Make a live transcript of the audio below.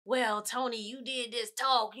well, Toni, you did this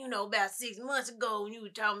talk, you know, about 6 months ago, and you were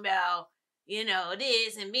talking about, you know,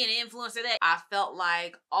 this and being an influencer, that. I felt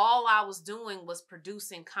like all I was doing was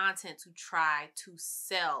producing content to try to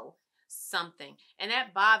sell something. And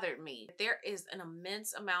that bothered me. There is an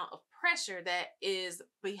immense amount of pressure that is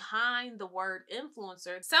behind the word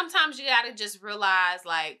influencer. Sometimes you gotta just realize,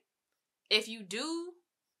 like, if you do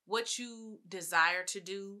what you desire to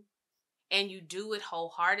do and you do it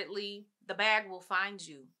wholeheartedly, the bag will find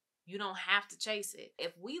you. You don't have to chase it.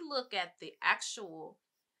 If we look at the actual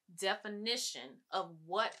definition of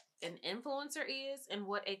what an influencer is and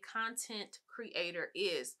what a content creator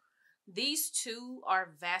is, these two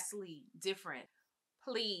are vastly different.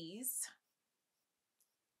 Please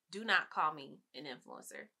do not call me an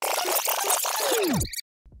influencer.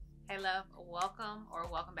 Hey love,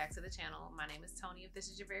 welcome back to the channel. My name is Toni. If this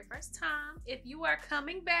is your very first time, if you are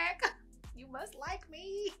coming back, you must like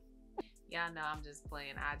me. Y'all know I'm just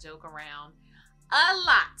playing. I joke around a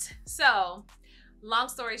lot. So, long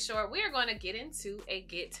story short, we are going to get into a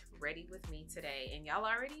get ready with me today. And y'all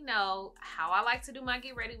already know how I like to do my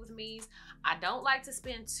get ready with me's. I don't like to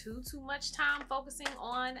spend too much time focusing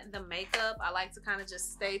on the makeup. I like to kind of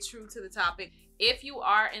just stay true to the topic. If you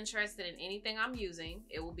are interested in anything I'm using,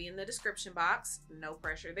 it will be in the description box. No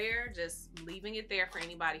pressure there, just leaving it there for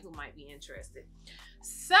anybody who might be interested.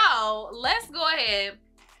 So let's go ahead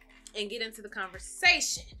and get into the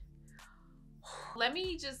conversation. Let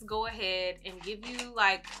me just go ahead and give you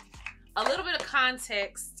like a little bit of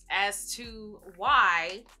context as to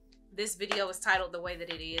why this video is titled the way that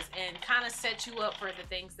it is, and kind of set you up for the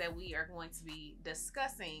things that we are going to be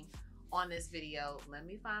discussing on this video. Let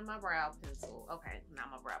me find my brow pencil. Okay, not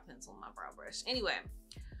my brow pencil, my brow brush. Anyway,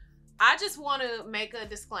 I just want to make a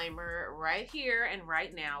disclaimer right here and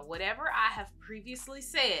right now. Whatever I have previously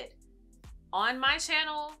said on my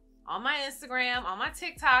channel, on my Instagram, on my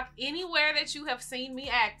TikTok, anywhere that you have seen me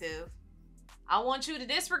active, I want you to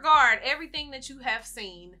disregard everything that you have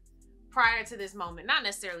seen prior to this moment. Not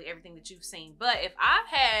necessarily everything that you've seen, but if I've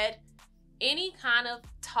had any kind of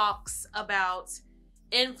talks about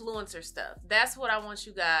influencer stuff, that's what I want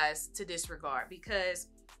you guys to disregard, because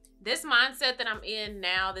this mindset that I'm in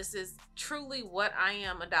now, this is truly what I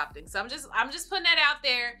am adopting. So I'm just putting that out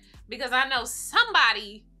there, because I know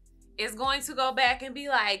somebody is going to go back and be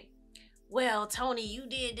like, well, Toni, you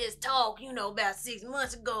did this talk, you know, about 6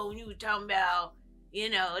 months ago, and you were talking about, you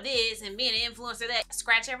know, this and being an influencer, that.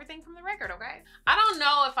 Scratch everything from the record, okay? I don't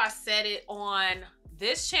know if I said it on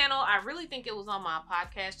this channel. I really think it was on my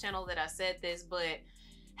podcast channel that I said this, but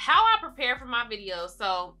how I prepare for my videos.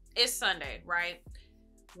 So it's Sunday, right?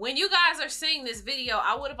 When you guys are seeing this video,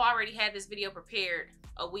 I would have already had this video prepared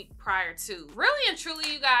a week prior to. Really and truly,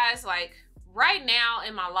 you guys, like right now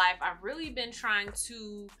in my life, I've really been trying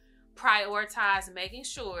to prioritize making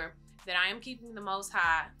sure that I am keeping the Most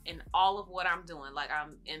High in all of what I'm doing. Like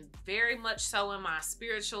I'm in very much so in my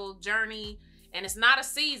spiritual journey, and it's not a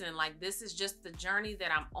season. Like this is just the journey that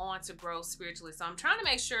I'm on to grow spiritually. So I'm trying to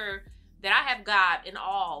make sure that I have God in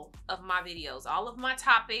all of my videos, all of my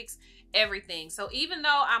topics, everything. So even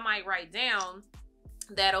though I might write down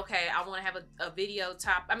that, okay, I want to have a video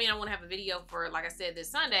I want to have a video for, like I said, this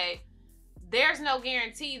Sunday, there's no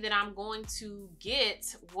guarantee that I'm going to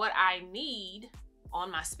get what I need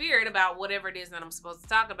on my spirit about whatever it is that I'm supposed to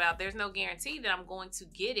talk about. There's no guarantee that I'm going to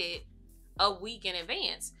get it a week in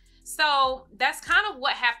advance. So that's kind of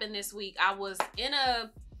what happened this week. I was in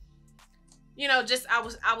a, you know, just I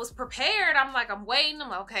was prepared. I'm like, I'm waiting.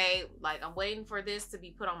 I'm okay. Like I'm waiting for this to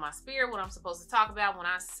be put on my spirit, what I'm supposed to talk about. When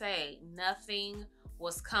I say nothing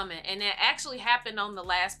was coming, and that actually happened on the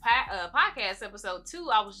last podcast episode too.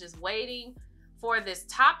 I was just waiting for this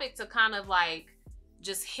topic to kind of like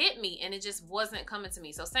just hit me, and it just wasn't coming to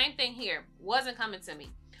me. So same thing here, wasn't coming to me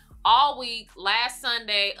all week, last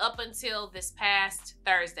Sunday up until this past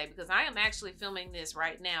Thursday, because I am actually filming this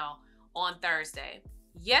right now on Thursday.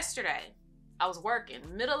 Yesterday I was working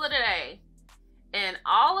middle of the day, and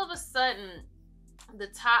all of a sudden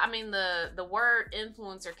the word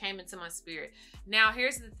influencer came into my spirit. Now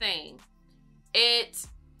here's the thing, it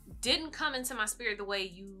didn't come into my spirit the way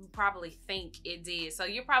you probably think it did. So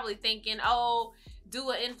you're probably thinking, oh,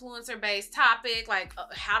 do an influencer based topic, like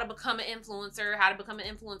how to become an influencer,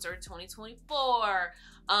 in 2024,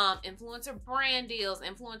 influencer brand deals,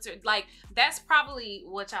 influencer, like that's probably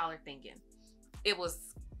what y'all are thinking. It was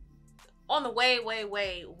on the way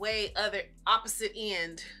other opposite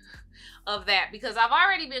end of that, because I've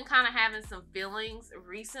already been kind of having some feelings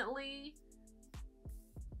recently.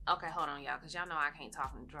 Okay, hold on, y'all, because y'all know I can't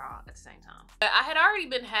talk and draw at the same time. But I had already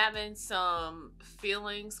been having some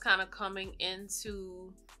feelings kind of coming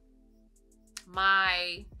into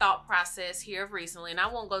my thought process here of recently, and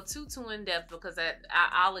I won't go too in depth because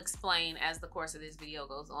I'll explain as the course of this video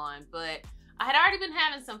goes on, but I had already been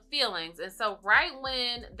having some feelings, and so right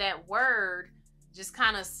when that word just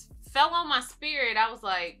kind of fell on my spirit, I was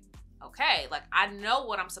like, okay, like I know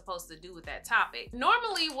what I'm supposed to do with that topic.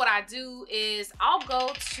 Normally what I do is I'll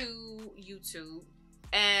go to YouTube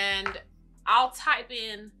and I'll type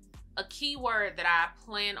in a keyword that I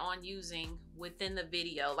plan on using within the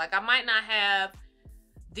video. Like I might not have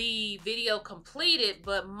the video completed,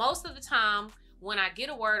 but most of the time when I get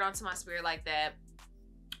a word onto my spirit like that,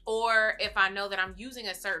 or if I know that I'm using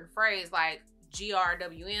a certain phrase like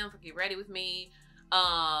GRWM for Get Ready With Me,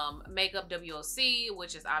 Makeup WOC,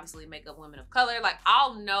 which is obviously Makeup Women of Color, like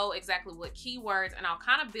I'll know exactly what keywords and I'll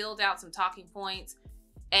kind of build out some talking points,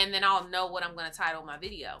 and then I'll know what I'm going to title my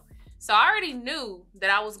video. So I already knew that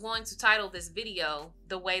I was going to title this video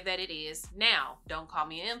the way that it is now, Don't Call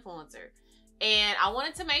Me an Influencer. And I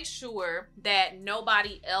wanted to make sure that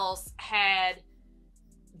nobody else had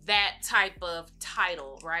that type of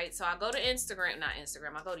title, right? So I go to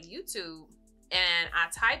I go to YouTube and I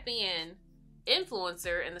type in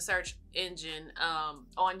influencer in the search engine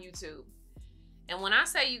on YouTube. And when I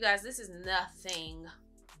say, you guys, this is nothing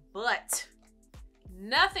but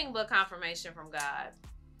confirmation from God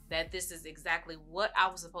that this is exactly what I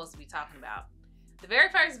was supposed to be talking about. The very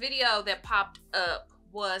first video that popped up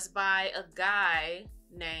was by a guy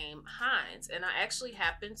named Hines, and I actually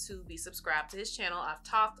happen to be subscribed to his channel. I've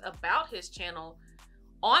talked about his channel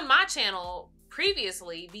on my channel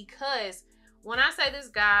previously because when I say this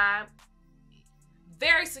guy,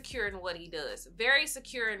 very secure in what he does, very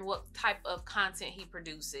secure in what type of content he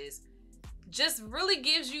produces, just really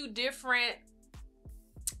gives you different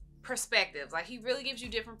perspectives. Like he really gives you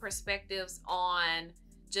different perspectives on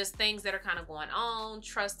just things that are kind of going on,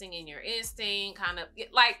 trusting in your instinct, kind of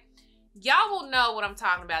like y'all will know what I'm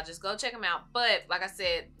talking about. Just go check him out. But like I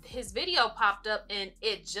said, his video popped up and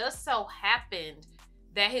it just so happened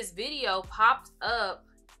that his video popped up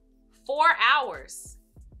 4 hours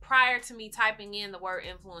prior to me typing in the word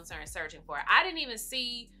influencer and searching for it. I didn't even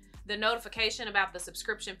see the notification about the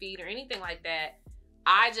subscription feed or anything like that.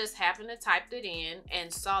 I just happened to type it in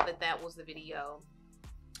and saw that that was the video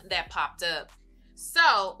that popped up.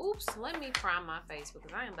 So, oops, let me prime my face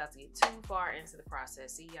because I am about to get too far into the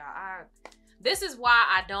process. See, y'all, this is why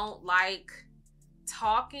I don't like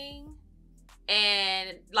talking,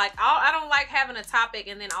 and like I don't like having a topic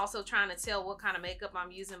and then also trying to tell what kind of makeup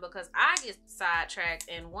I'm using, because I get sidetracked,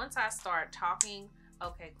 and once I start talking,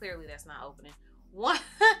 okay, clearly that's not opening. Once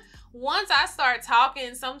I start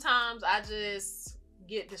talking, sometimes I just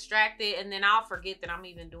get distracted and then I'll forget that I'm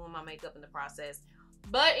even doing my makeup in the process.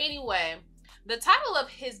 But anyway, the title of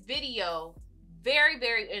his video, very,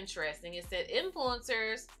 very interesting. It said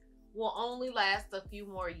influencers will only last a few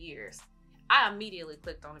more years. I immediately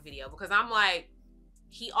clicked on the video because I'm like,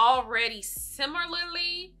 he already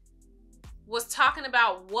similarly was talking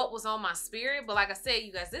about what was on my spirit. But like I said,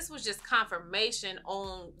 you guys, this was just confirmation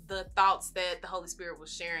on the thoughts that the Holy Spirit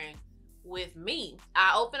was sharing with me.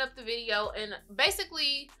 I opened up the video, and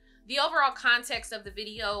basically the overall context of the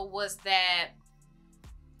video was that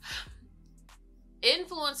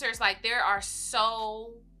influencers, like the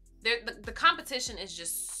competition is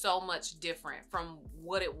just so much different from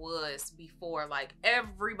what it was before. Like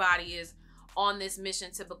everybody is on this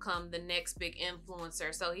mission to become the next big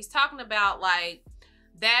influencer. So he's talking about like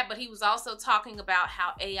that, but he was also talking about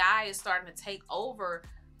how AI is starting to take over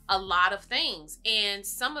a lot of things. And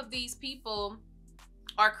some of these people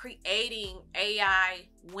are creating AI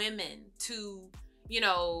women to, you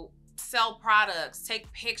know, sell products,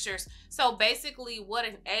 take pictures. So basically what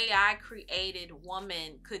an AI created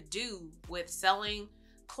woman could do with selling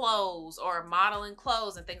clothes or modeling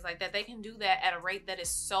clothes and things like that, they can do that at a rate that is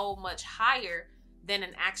so much higher than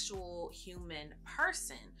an actual human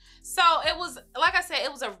person. So it was, like I said,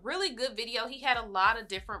 it was a really good video. He had a lot of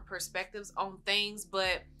different perspectives on things,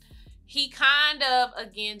 but he kind of,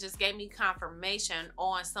 again, just gave me confirmation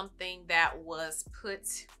on something that was put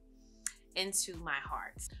into my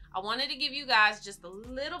heart. I wanted to give you guys just a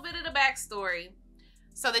little bit of the backstory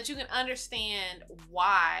so that you can understand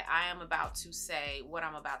why I am about to say what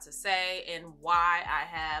I'm about to say and why I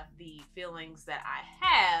have the feelings that I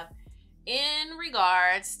have in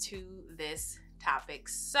regards to this topic.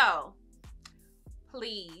 So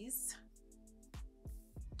please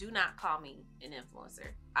do not call me an influencer.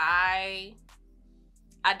 I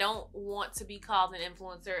don't want to be called an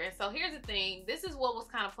influencer. And so here's the thing. This is what was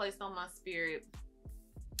kind of placed on my spirit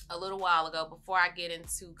a little while ago before I get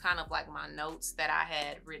into kind of like my notes that I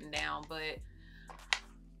had written down. But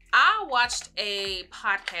I watched a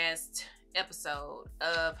podcast episode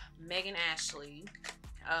of Megan Ashley,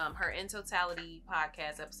 her In Totality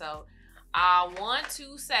podcast episode, I want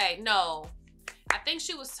to say, no, I think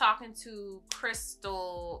she was talking to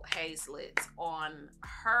Crystal Hazlett on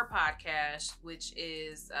her podcast, which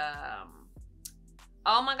is,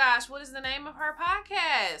 oh my gosh, what is the name of her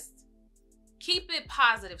podcast? Keep It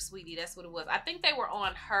Positive, Sweetie. That's what it was. I think they were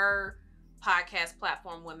on her podcast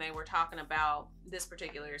platform when they were talking about this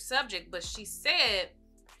particular subject, but she said,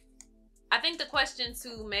 I think the question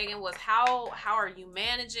to Megan was, how are you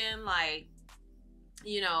managing, like,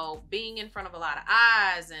 you know, being in front of a lot of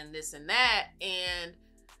eyes and this and that? And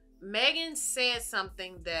Megan said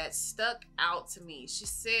something that stuck out to me. She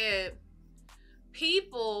said,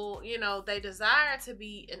 people, you know, they desire to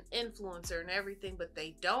be an influencer and everything, but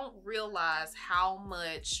they don't realize how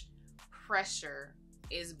much pressure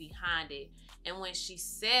is behind it. And when she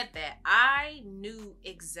said that, I knew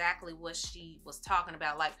exactly what she was talking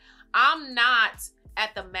about. Like, I'm not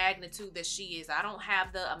at the magnitude that she is. I don't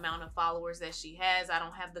have the amount of followers that she has. I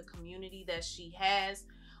don't have the community that she has.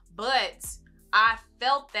 But I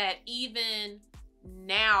felt that even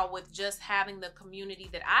now, with just having the community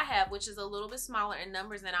that I have, which is a little bit smaller in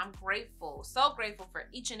numbers, and I'm grateful, so grateful for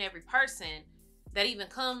each and every person that even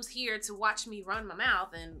comes here to watch me run my mouth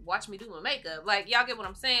and watch me do my makeup. Like, y'all get what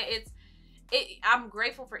I'm saying? I'm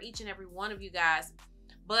grateful for each and every one of you guys.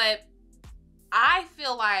 But I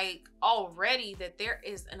feel like already that there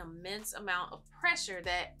is an immense amount of pressure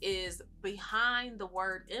that is behind the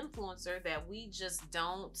word influencer that we just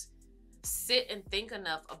don't sit and think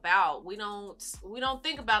enough about. We don't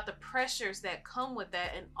think about the pressures that come with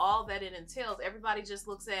that and all that it entails. Everybody just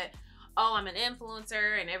looks at, oh, I'm an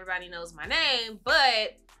influencer and everybody knows my name,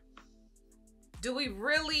 but do we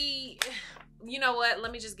really, you know what,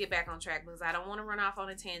 let me just get back on track because I don't want to run off on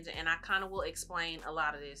a tangent, and I kind of will explain a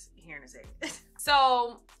lot of this here in a second.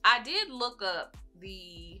 So I did look up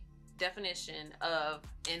the definition of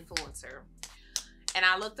influencer, and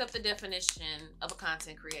I looked up the definition of a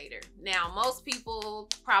content creator. Now, most people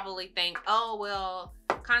probably think, oh, well,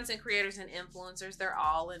 content creators and influencers, they're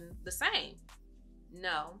all in the same.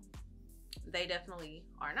 No, they definitely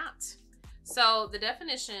are not. So the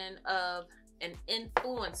definition of an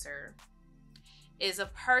influencer is a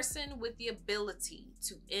person with the ability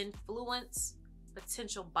to influence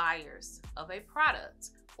potential buyers of a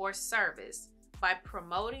product or service by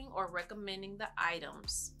promoting or recommending the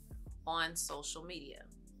items on social media.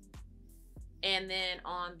 And then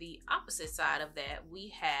on the opposite side of that, we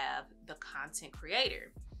have the content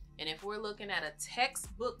creator. And if we're looking at a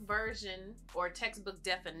textbook version or textbook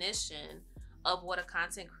definition of what a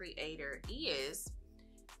content creator is,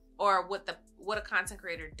 or what a content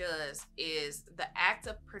creator does, is the act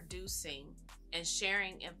of producing and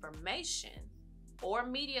sharing information or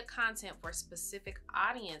media content for specific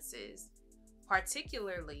audiences,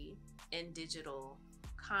 particularly in digital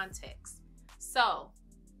context. So,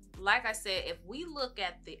 like I said, if we look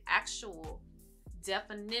at the actual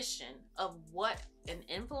definition of what an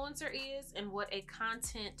influencer is and what a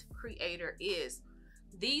content creator is,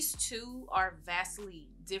 these two are vastly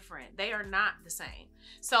different. They are not the same.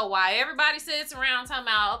 So while everybody sits around talking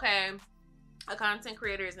about, okay, a content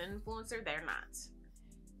creator is an influencer, they're not.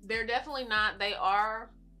 They're definitely not. They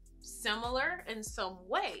are similar in some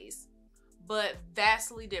ways, but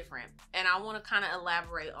vastly different. And I want to kind of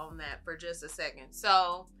elaborate on that for just a second.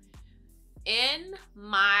 So, in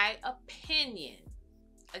my opinion,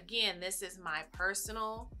 again, this is my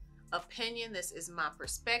personal opinion. This is my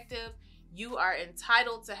perspective. You are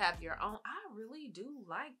entitled to have your own. I really do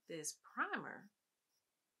like this primer.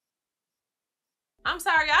 I'm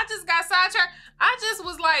sorry, I just got sidetracked. I just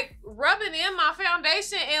was like rubbing in my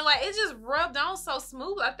foundation and like it just rubbed on so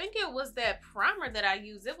smooth. I think it was that primer that I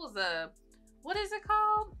used. It was what is it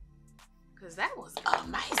called? Because that was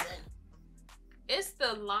amazing. It's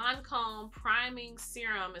the Lancome Priming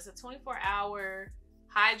Serum. It's a 24-hour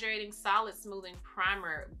hydrating solid smoothing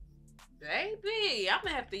primer. Baby, I'm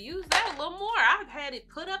gonna have to use that a little more. I've had it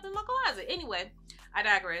put up in my closet. Anyway, I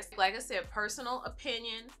digress. Like I said, personal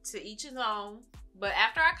opinion, to each his own. But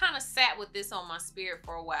after I kind of sat with this on my spirit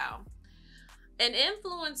for a while, an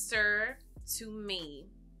influencer to me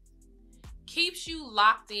keeps you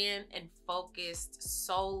locked in and focused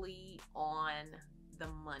solely on the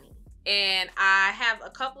money. And I have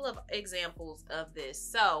a couple of examples of this.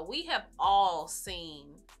 So we have all seen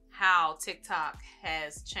how TikTok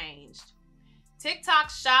has changed.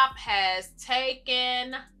 TikTok Shop has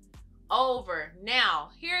taken over.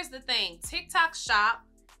 Now, here's the thing. TikTok Shop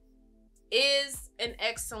is an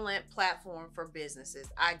excellent platform for businesses.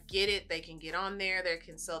 I get it. They can get on there. They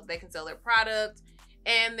can sell their product.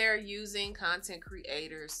 and they're using content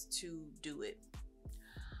creators to do it.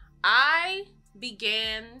 I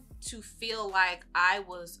began to feel like I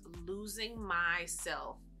was losing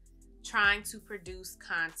myself trying to produce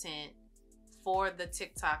content for the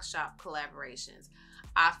TikTok shop collaborations.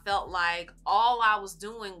 I felt like all I was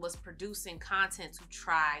doing was producing content to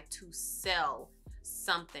try to sell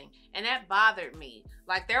something, and that bothered me.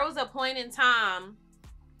 Like, there was a point in time,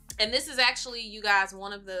 and this is actually, you guys,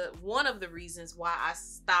 one of the reasons why I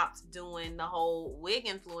stopped doing the whole wig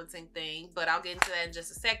influencing thing, but I'll get into that in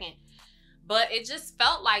just a second. But it just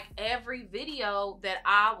felt like every video that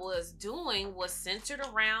I was doing was centered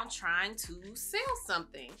around trying to sell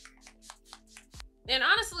something. And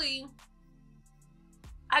honestly,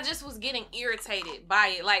 I just was getting irritated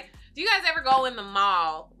by it. Like, do you guys ever go in the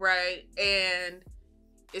mall, right? And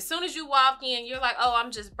as soon as you walk in, you're like, oh,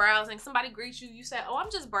 I'm just browsing. Somebody greets you, you say, oh,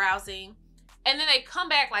 I'm just browsing. And then they come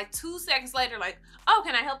back like 2 seconds later, like, oh,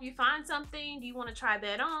 can I help you find something? Do you want to try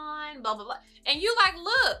that on? Blah, blah, blah. And you like,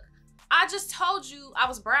 look, I just told you I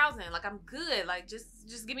was browsing. Like, I'm good. Like,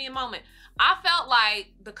 just give me a moment. I felt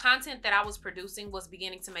like the content that I was producing was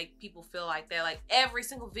beginning to make people feel like that. Like, every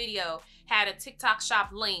single video had a TikTok shop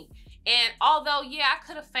link. And although, yeah, I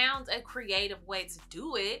could have found a creative way to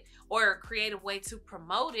do it or a creative way to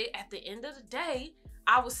promote it, at the end of the day,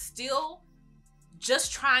 I was still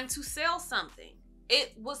just trying to sell something.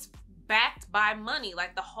 It was backed by money.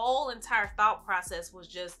 Like, the whole entire thought process was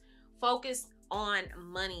just focused on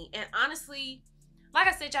money. And honestly, like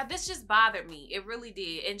I said, y'all, this just bothered me. It really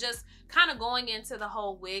did. And just kind of going into the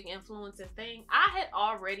whole wig influencing thing, I had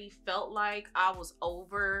already felt like I was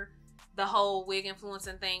over the whole wig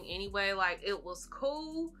influencing thing anyway. Like, it was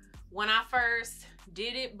cool when I first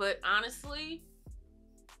did it, but honestly,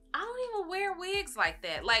 I don't even wear wigs like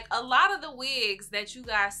that. Like, a lot of the wigs that you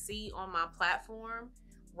guys see on my platform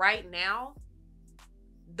right now,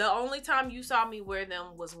 the only time you saw me wear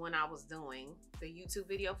them was when I was doing the YouTube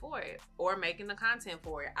video for it or making the content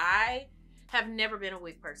for it. I have never been a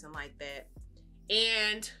wig person like that.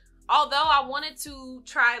 And although I wanted to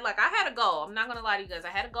try, like, I had a goal. I'm not gonna lie to you guys. I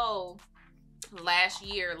had a goal last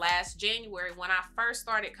year, last January, when I first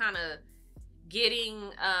started kind of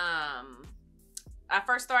getting, I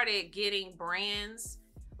first started getting brands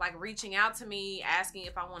like reaching out to me, asking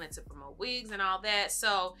if I wanted to promote wigs and all that.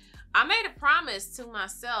 So I made a promise to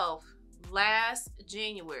myself last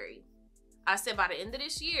January. I said, by the end of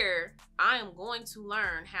this year, I am going to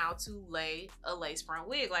learn how to lay a lace front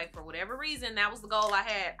wig. Like, for whatever reason, that was the goal I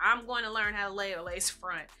had. I'm going to learn how to lay a lace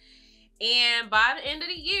front. And by the end of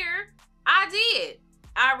the year, I did.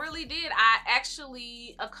 I really did. I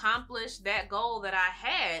actually accomplished that goal that I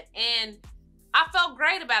had. And I felt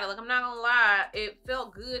great about it. Like, I'm not gonna lie. It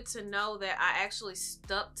felt good to know that I actually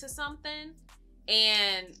stuck to something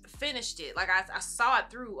and finished it. Like, I saw it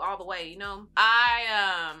through all the way, you know.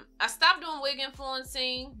 I stopped doing wig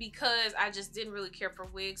influencing because I just didn't really care for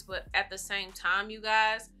wigs. But at the same time, you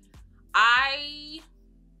guys, I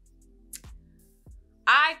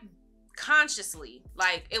consciously,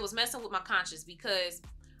 like, it was messing with my conscience, because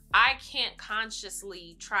I can't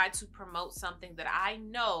consciously try to promote something that I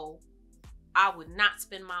know I would not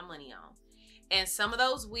spend my money on. And some of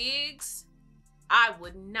those wigs, I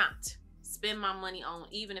would not spend my money on,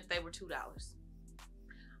 even if they were $2.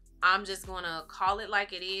 I'm just gonna call it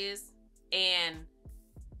like it is. And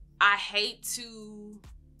I hate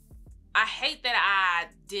that I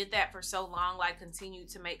did that for so long, like continued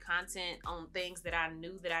to make content on things that I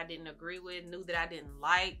knew that I didn't agree with, knew that I didn't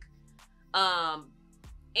like.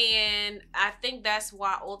 And I think that's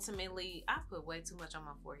why ultimately, I put way too much on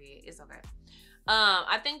my forehead. It's okay.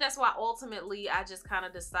 I think that's why ultimately I just kind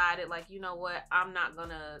of decided, like, you know what, I'm not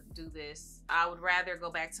gonna do this. I would rather go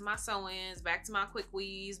back to my sew-ins, back to my quick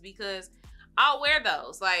weaves, because I'll wear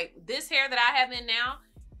those. Like, this hair that I have in now,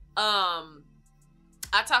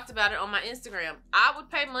 I talked about it on my Instagram. I would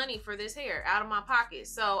pay money for this hair out of my pocket.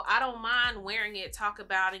 So I don't mind wearing it, talk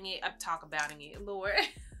about it, Lord.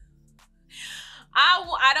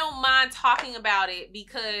 I don't mind talking about it,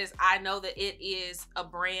 because I know that it is a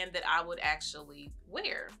brand that I would actually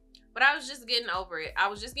wear. But I was just getting over it.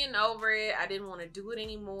 I didn't want to do it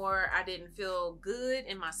anymore. I didn't feel good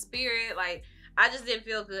in my spirit. Like, I just didn't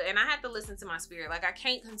feel good. And I had to listen to my spirit. Like, I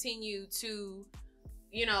can't continue to,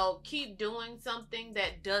 you know, keep doing something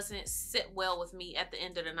that doesn't sit well with me at the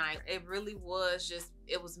end of the night. It really was just,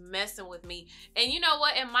 it was messing with me. And you know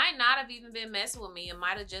what? It might not have even been messing with me. It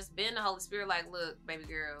might have just been the Holy Spirit like, look, baby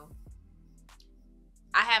girl,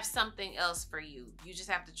 I have something else for you. You just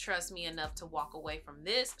have to trust me enough to walk away from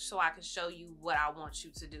this so I can show you what I want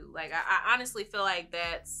you to do. Like, I honestly feel like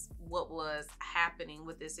that's what was happening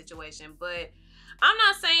with this situation. But I'm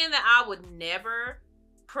not saying that I would never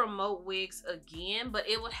promote wigs again, but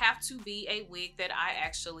it would have to be a wig that I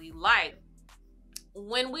actually like.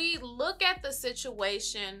 When we look at the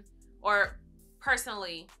situation, or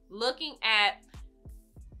personally looking at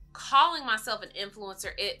calling myself an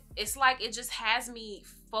influencer, it's like it just has me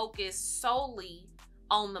focused solely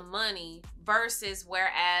on the money, versus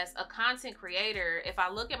whereas a content creator, if I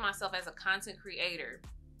look at myself as a content creator,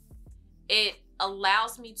 it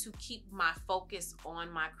allows me to keep my focus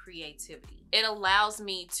on my creativity. It allows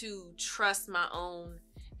me to trust my own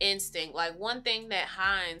instinct. Like one thing that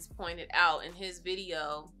Hines pointed out in his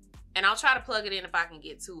video, and I'll try to plug it in if I can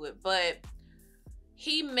get to it, but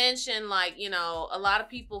he mentioned, like, you know, a lot of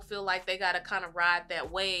people feel like they gotta kind of ride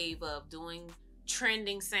that wave of doing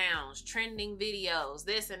trending sounds, trending videos,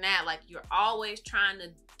 this and that. Like you're always trying to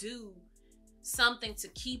do something to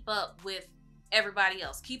keep up with everybody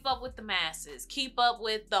else, keep up with the masses, keep up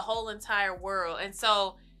with the whole entire world. And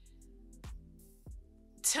so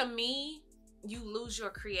to me, you lose your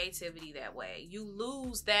creativity that way. You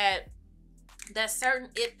lose that certain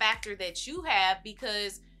it factor that you have,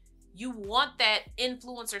 because you want that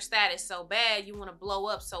influencer status so bad, you want to blow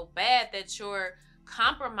up so bad that you're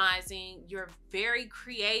compromising your very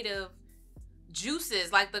creative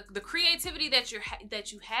juices. Like the creativity that you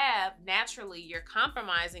have naturally, you're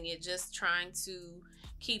compromising it just trying to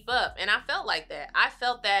keep up. And I felt like that. I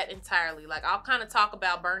felt that entirely. Like I'll kind of talk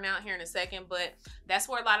about burnout here in a second, but that's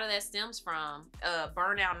where a lot of that stems from.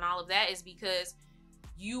 Burnout and all of that is because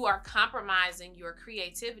you are compromising your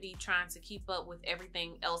creativity trying to keep up with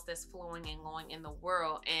everything else that's flowing and going in the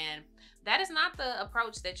world. And that is not the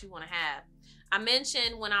approach that you want to have. I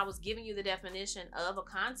mentioned when I was giving you the definition of a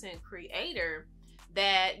content creator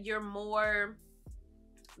that you're more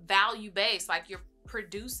value-based, like you're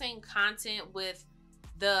producing content with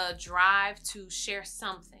the drive to share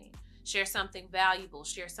something valuable,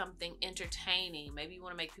 share something entertaining. Maybe you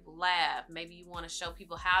want to make people laugh. Maybe you want to show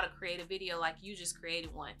people how to create a video like you just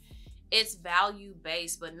created one. It's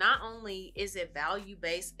value-based, but not only is it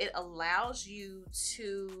value-based, it allows you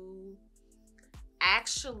to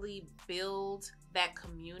actually build that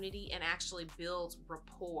community and actually build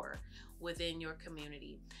rapport within your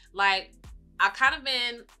community. Like I've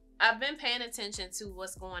been paying attention to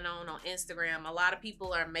what's going on Instagram. A lot of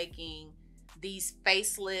people are making these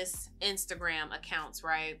faceless Instagram accounts,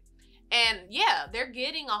 right? And yeah, they're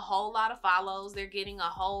getting a whole lot of follows, they're getting a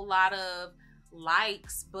whole lot of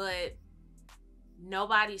likes, but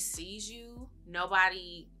nobody sees you.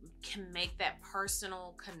 Nobody can make that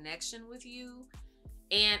personal connection with you.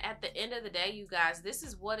 And at the end of the day, you guys, this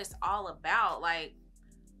is what it's all about. Like,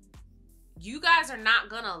 you guys are not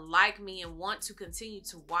gonna like me and want to continue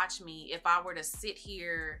to watch me if I were to sit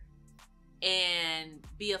here and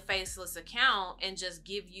be a faceless account and just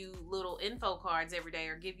give you little info cards every day,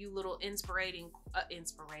 or give you little inspiring,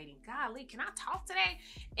 golly, can I talk today?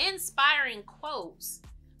 Inspiring quotes.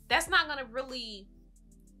 That's not gonna really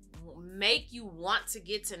make you want to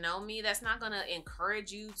get to know me. That's not gonna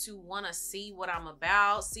encourage you to want to see what I'm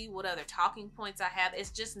about, see what other talking points I have.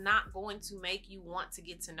 It's just not going to make you want to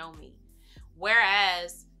get to know me.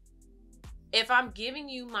 Whereas if I'm giving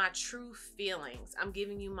you my true feelings, I'm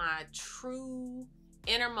giving you my true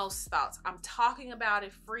innermost thoughts, I'm talking about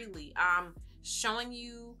it freely, I'm showing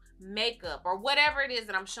you makeup or whatever it is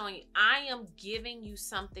that I'm showing you, I am giving you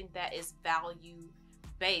something that is value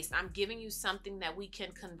based. I'm giving you something that we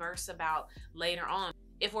can converse about later on.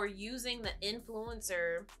 If we're using the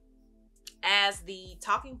influencer as the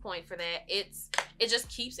talking point for that, it just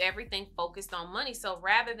keeps everything focused on money. So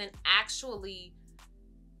rather than actually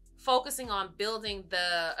focusing on providing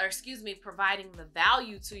the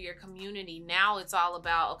value to your community, now it's all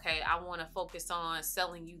about, okay, I want to focus on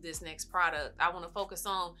selling you this next product. I want to focus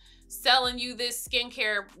on selling you this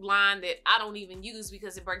skincare line that I don't even use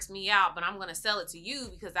because it breaks me out, but I'm going to sell it to you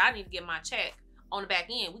because I need to get my check on the back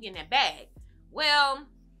end. We getting that bag. Well,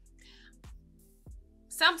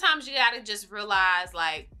 sometimes you got to just realize,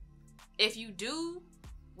 like, if you do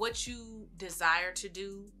what you desire to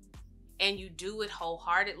do and you do it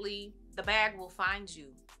wholeheartedly, the bag will find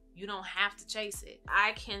you. You don't have to chase it.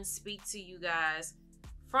 I can speak to you guys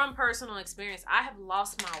from personal experience. I have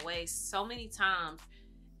lost my way so many times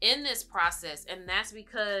in this process, and that's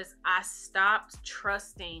because I stopped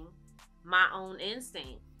trusting my own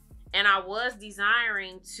instinct. And I was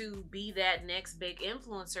desiring to be that next big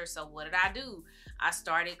influencer. So what did I do? I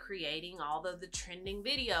started creating all of the trending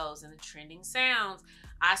videos and the trending sounds.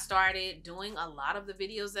 I started doing a lot of the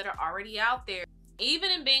videos that are already out there.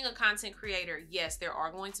 Even in being a content creator, yes, there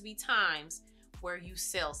are going to be times where you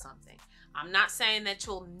sell something. I'm not saying that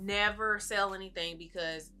you'll never sell anything,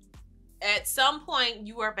 because at some point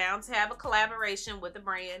you are bound to have a collaboration with a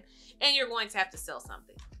brand and you're going to have to sell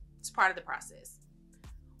something. It's part of the process.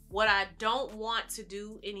 What I don't want to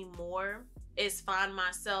do anymore is find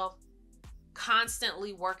myself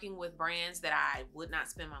constantly working with brands that I would not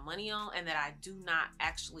spend my money on and that I do not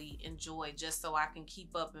actually enjoy, just so I can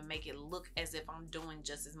keep up and make it look as if I'm doing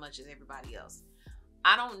just as much as everybody else.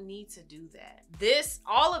 I don't need to do that.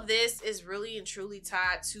 All of this is really and truly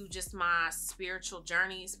tied to just my spiritual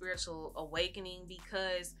journey, spiritual awakening,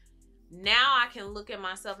 because now I can look at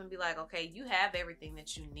myself and be like, okay, you have everything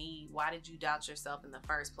that you need. Why did you doubt yourself in the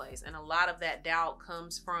first place? And a lot of that doubt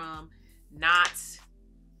comes from not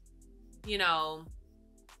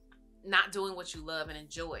doing what you love and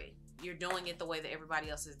enjoy. You're doing it the way that everybody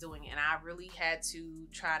else is doing it. And I really had to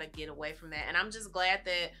try to get away from that. And I'm just glad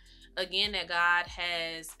that, again, that God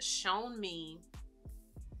has shown me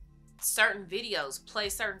certain videos, play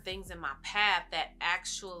certain things in my path that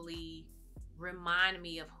actually remind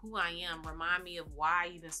me of who I am, remind me of why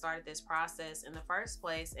I even started this process in the first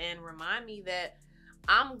place, and remind me that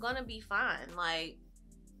I'm gonna be fine. Like,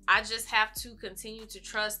 I just have to continue to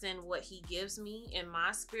trust in what he gives me in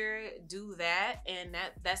my spirit, do that, and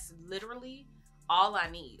that's literally all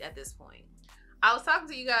I need at this point. I was talking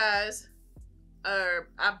to you guys,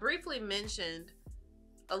 I briefly mentioned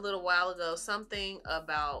a little while ago something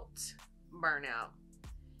about burnout.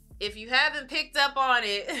 If you haven't picked up on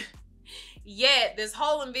it yet, this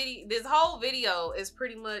whole video is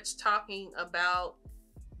pretty much talking about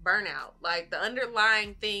burnout. Like, the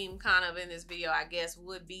underlying theme kind of in this video, I guess,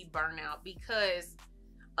 would be burnout, because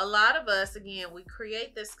a lot of us, again, we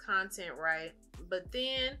create this content, right? But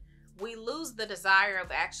then we lose the desire of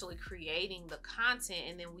actually creating the content,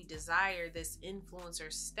 and then we desire this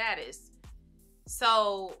influencer status.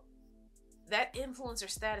 So that influencer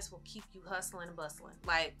status will keep you hustling and bustling.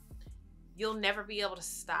 Like, you'll never be able to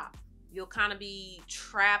stop. You'll kind of be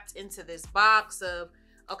trapped into this box of,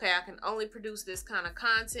 okay, I can only produce this kind of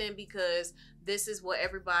content because this is what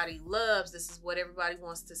everybody loves. This is what everybody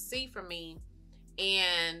wants to see from me.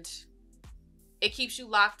 And it keeps you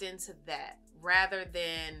locked into that rather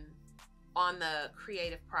than on the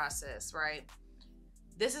creative process, right?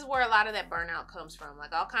 This is where a lot of that burnout comes from.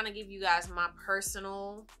 Like, I'll kind of give you guys my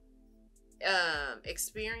personal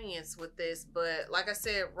experience with this, but like I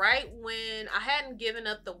said, right when I hadn't given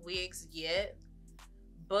up the wigs yet,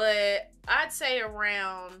 but I'd say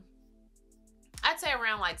around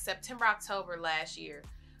like September, October last year,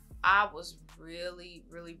 I was really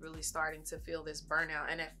starting to feel this burnout.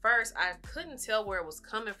 And at first I couldn't tell where it was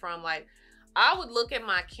coming from. Like, I would look at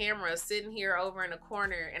my camera sitting here over in the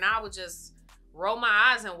corner and I would just roll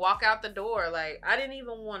my eyes and walk out the door. Like, I didn't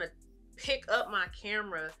even want to pick up my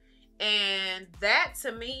camera. And that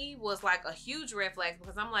to me was like a huge red flag,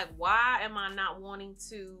 because I'm like, why am I not wanting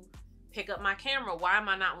to pick up my camera? Why am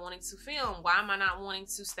I not wanting to film? Why am I not wanting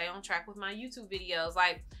to stay on track with my YouTube videos?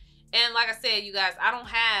 Like, and like I said, you guys, I don't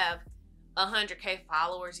have 100K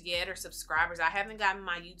followers yet or subscribers. I haven't gotten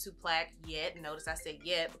my YouTube plaque yet. Notice I said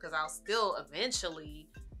yet, because I'll still eventually,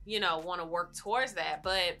 want to work towards that.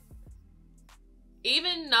 But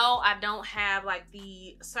even though I don't have like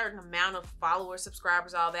the certain amount of followers,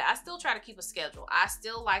 subscribers, all that, I still try to keep a schedule. I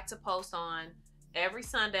still like to post on every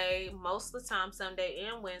Sunday, most of the time Sunday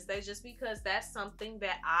and Wednesday, just because that's something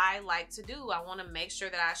that I like to do. I want to make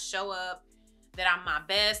sure that I show up, that I'm my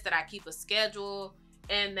best, that I keep a schedule,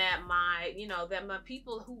 and that my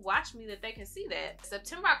people who watch me, that they can see that.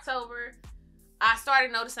 September, October, I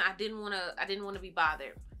started noticing I didn't want to be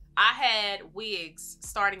bothered. I had wigs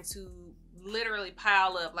starting to literally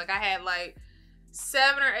pile up. Like, I had like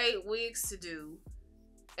 7 or 8 wigs to do,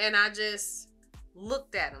 and I just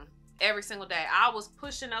looked at them every single day. I was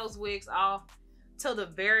pushing those wigs off till the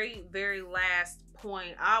very last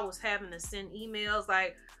point. I was having to send emails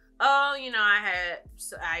like, oh,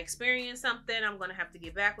 I experienced something. I'm gonna have to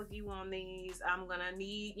get back with you on these. I'm gonna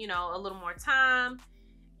need, a little more time.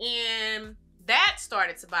 And that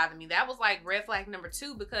started to bother me. That was like red flag number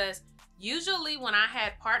 2, because usually when I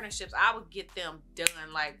had partnerships, I would get them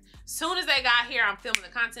done. Like, soon as they got here, I'm filming the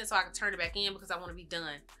content so I can turn it back in because I want to be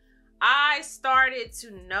done. I started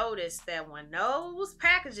to notice that when those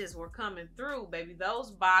packages were coming through, baby,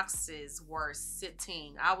 those boxes were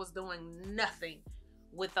sitting. I was doing nothing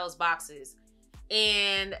with those boxes.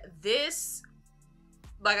 And this,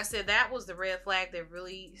 like I said, that was the red flag that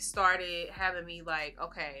really started having me like,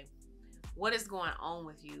 okay, what is going on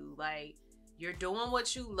with you? Like, you're doing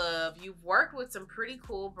what you love. You've worked with some pretty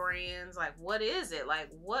cool brands. Like, what is it? Like,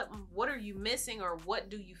 what are you missing, or what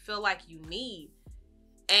do you feel like you need?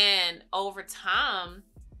 And over time,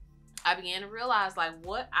 I began to realize like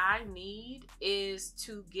what I need is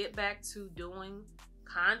to get back to doing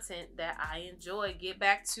content that I enjoy, get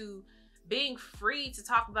back to being free to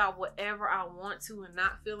talk about whatever I want to and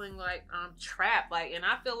not feeling like I'm trapped. Like, and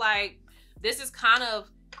I feel like this is kind of,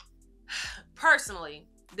 personally,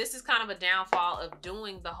 this is kind of a downfall of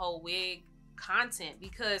doing the whole wig content,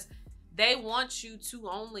 because they want you to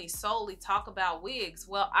only solely talk about wigs.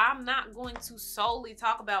 Well, I'm not going to solely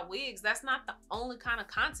talk about wigs. That's not the only kind of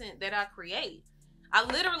content that I create. I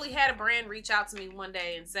literally had a brand reach out to me one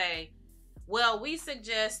day and say, well, we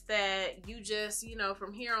suggest that you just, you know,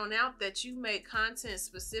 from here on out, that you make content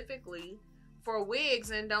specifically for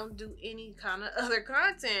wigs and don't do any kind of other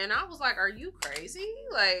content. And I was like, are you crazy?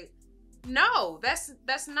 Like, no, that's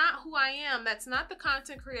not who I am. That's not the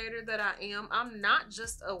content creator that I am. I'm not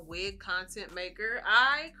just a wig content maker.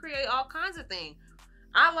 I create all kinds of things.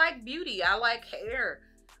 I like beauty. I like hair.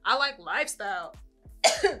 I like lifestyle.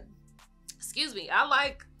 Excuse me. I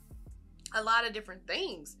like a lot of different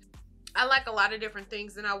things. I like a lot of different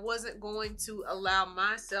things, and I wasn't going to allow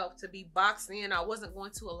myself to be boxed in. I wasn't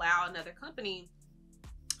going to allow another company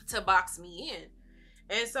to box me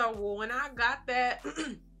in. And so when I got that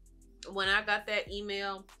when I got that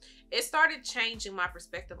email, it started changing my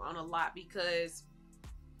perspective on a lot, because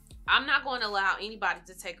I'm not going to allow anybody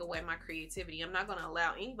to take away my creativity. I'm not going to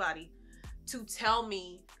allow anybody to tell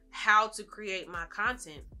me how to create my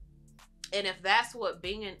content. And if that's what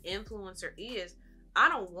being an influencer is, I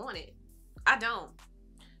don't want it. I don't.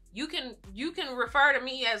 You can refer to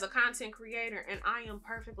me as a content creator, and I am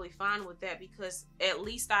perfectly fine with that, because at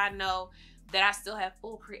least I know that I still have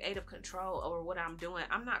full creative control over what I'm doing.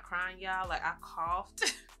 I'm not crying, y'all. Like, I coughed.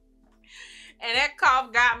 And that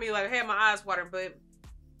cough got me, like, I had my eyes watering. But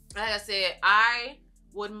like I said, I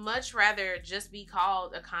would much rather just be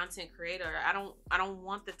called a content creator. I don't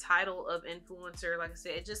want the title of influencer. Like I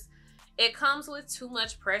said, it comes with too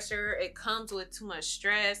much pressure. It comes with too much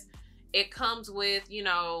stress. It comes with, you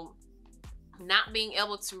know, not being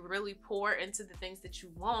able to really pour into the things that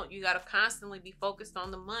you want. You got to constantly be focused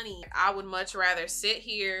on the money. I would much rather sit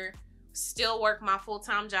here, still work my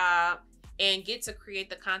full-time job, and get to create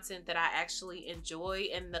the content that I actually enjoy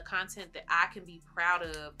and the content that I can be proud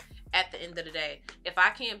of at the end of the day. If I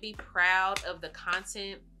can't be proud of the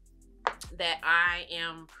content that I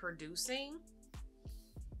am producing,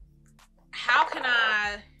 how can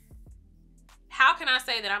I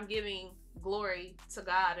say that I'm giving glory to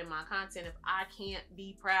God in my content if I can't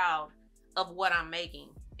be proud of what I'm making?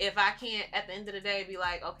 If I can't at the end of the day be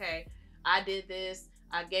like, okay, I did this,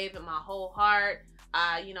 I gave it my whole heart,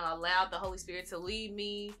 I, you know, allowed the Holy Spirit to lead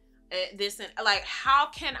me, this, and like, how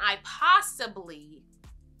can I possibly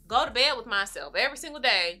go to bed with myself every single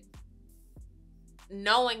day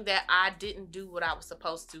knowing that I didn't do what I was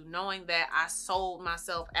supposed to, knowing that I sold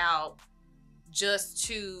myself out just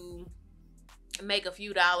to make a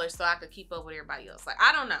few dollars so I could keep up with everybody else? Like,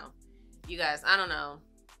 I don't know, you guys. I don't know.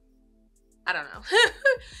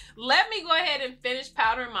 Let me go ahead and finish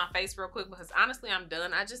powdering my face real quick, because honestly, I'm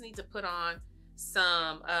done. I just need to put on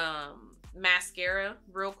some mascara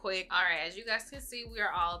real quick. All right, as you guys can see, we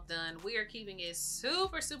are all done. We are keeping it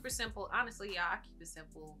super simple. Honestly, y'all, I keep it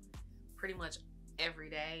simple pretty much every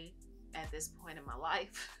day at this point in my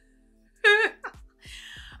life.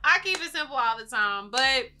 I keep it simple all the time.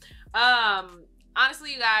 But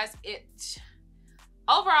honestly, you guys,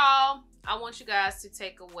 overall, I want you guys to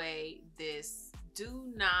take away this: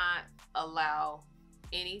 do not allow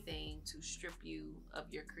anything to strip you of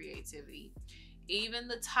your creativity. Even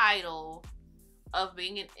the title of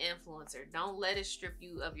being an influencer, don't let it strip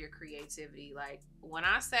you of your creativity. Like, when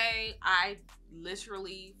I say, I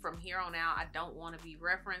literally, from here on out, I don't want to be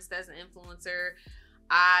referenced as an influencer.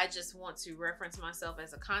 I just want to reference myself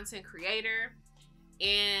as a content creator,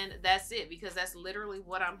 and that's it, because that's literally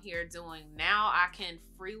what I'm here doing. Now I can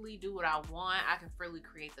freely do what I want. I can freely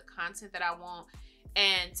create the content that I want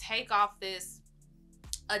and take off this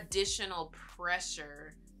additional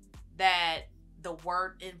pressure that the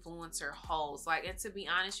word influencer holds. Like, and to be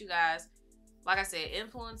honest, you guys, like I said,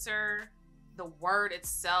 influencer, the word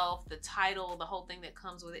itself, the title, the whole thing that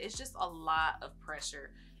comes with it, it's just a lot of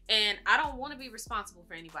pressure. And I don't want to be responsible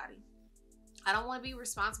for anybody. I don't want to be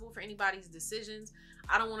responsible for anybody's decisions.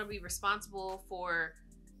 I don't want to be responsible for,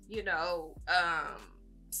 you know,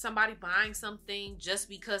 somebody buying something just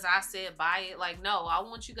because I said buy it. Like, no, I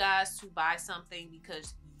want you guys to buy something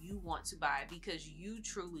because you want to buy it, because you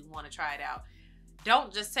truly want to try it out.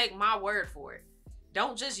 Don't just take my word for it.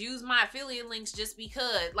 Don't just use my affiliate links just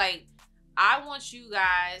because. Like, I want you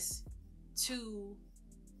guys to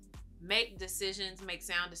make decisions, make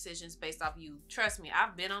sound decisions based off you. Trust me,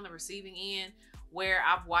 I've been on the receiving end where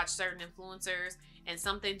I've watched certain influencers and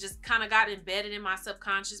something just kind of got embedded in my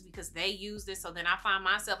subconscious because they use this. So then I find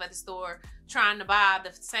myself at the store trying to buy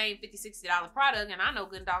the same $50, $60 product, and I know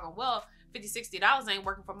good and doggone well $50, $60 ain't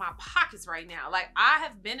working for my pockets right now. Like, I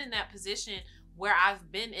have been in that position where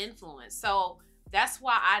I've been influenced. So that's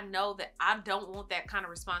why I know that I don't want that kind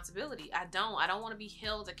of responsibility. I don't want to be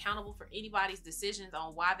held accountable for anybody's decisions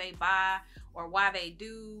on why they buy or why they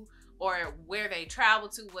do or where they travel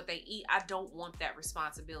to, what they eat. I don't want that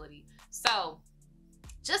responsibility. So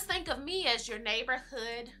just think of me as your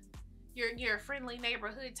neighborhood, your friendly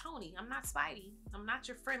neighborhood Toni. I'm not Spidey. I'm not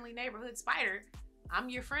your friendly neighborhood Spider. I'm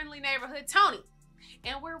your friendly neighborhood Toni.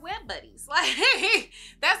 And we're web buddies. Like,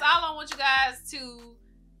 that's all I want you guys to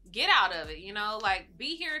get out of it, you know? Like,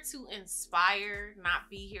 be here to inspire, not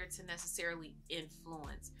be here to necessarily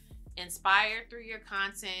influence. Inspire through your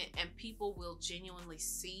content, and people will genuinely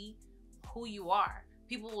see who you are.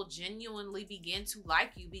 People will genuinely begin to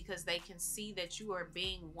like you because they can see that you are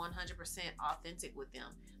being 100% authentic with them.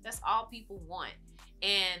 That's all people want.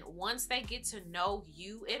 And once they get to know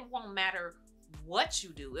you, it won't matter what you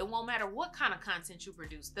do. It won't matter what kind of content you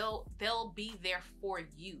produce. They'll be there for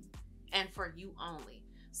you and for you only.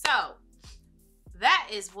 So that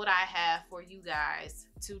is what I have for you guys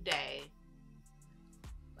today.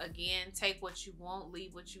 Again, take what you want,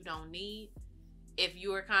 leave what you don't need. If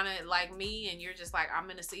you are kind of like me and you're just like, I'm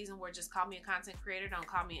in a season where just call me a content creator, don't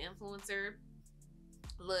call me an influencer.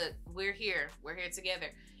 Look, we're here together.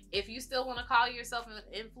 If you still want to call yourself an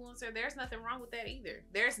influencer, there's nothing wrong with that either.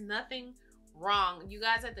 There's nothing wrong. You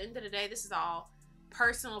guys, at the end of the day, this is all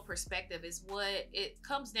personal perspective. Is what it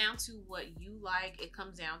comes down to, what you like. It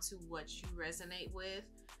comes down to what you resonate with.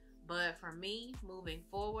 But for me, moving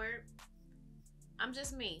forward, I'm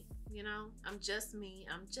just me, you know? I'm just me.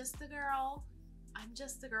 I'm just a girl. I'm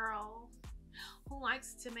just a girl who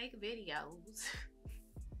likes to make videos.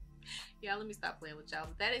 Yeah, let me stop playing with y'all.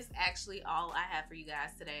 But that is actually all I have for you guys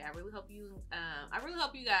today. I really hope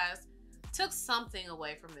you guys took something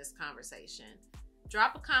away from this conversation.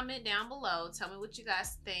 Drop a comment down below. Tell me what you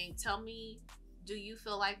guys think. Tell me, do you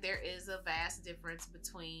feel like there is a vast difference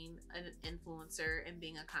between an influencer and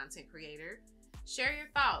being a content creator? Share your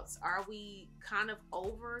thoughts. Are we kind of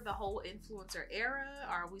over the whole influencer era?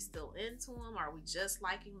 Are we still into them? Are we just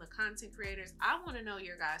liking the content creators? I want to know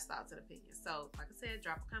your guys' thoughts and opinions. So, like I said,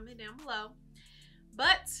 drop a comment down below.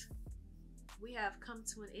 But we have come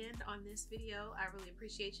to an end on this video. I really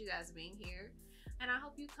appreciate you guys being here. And I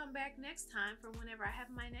hope you come back next time for whenever I have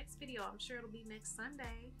my next video. I'm sure it'll be next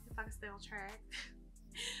Sunday if I can stay on track.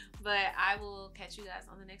 But I will catch you guys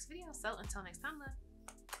on the next video. So until next time, love.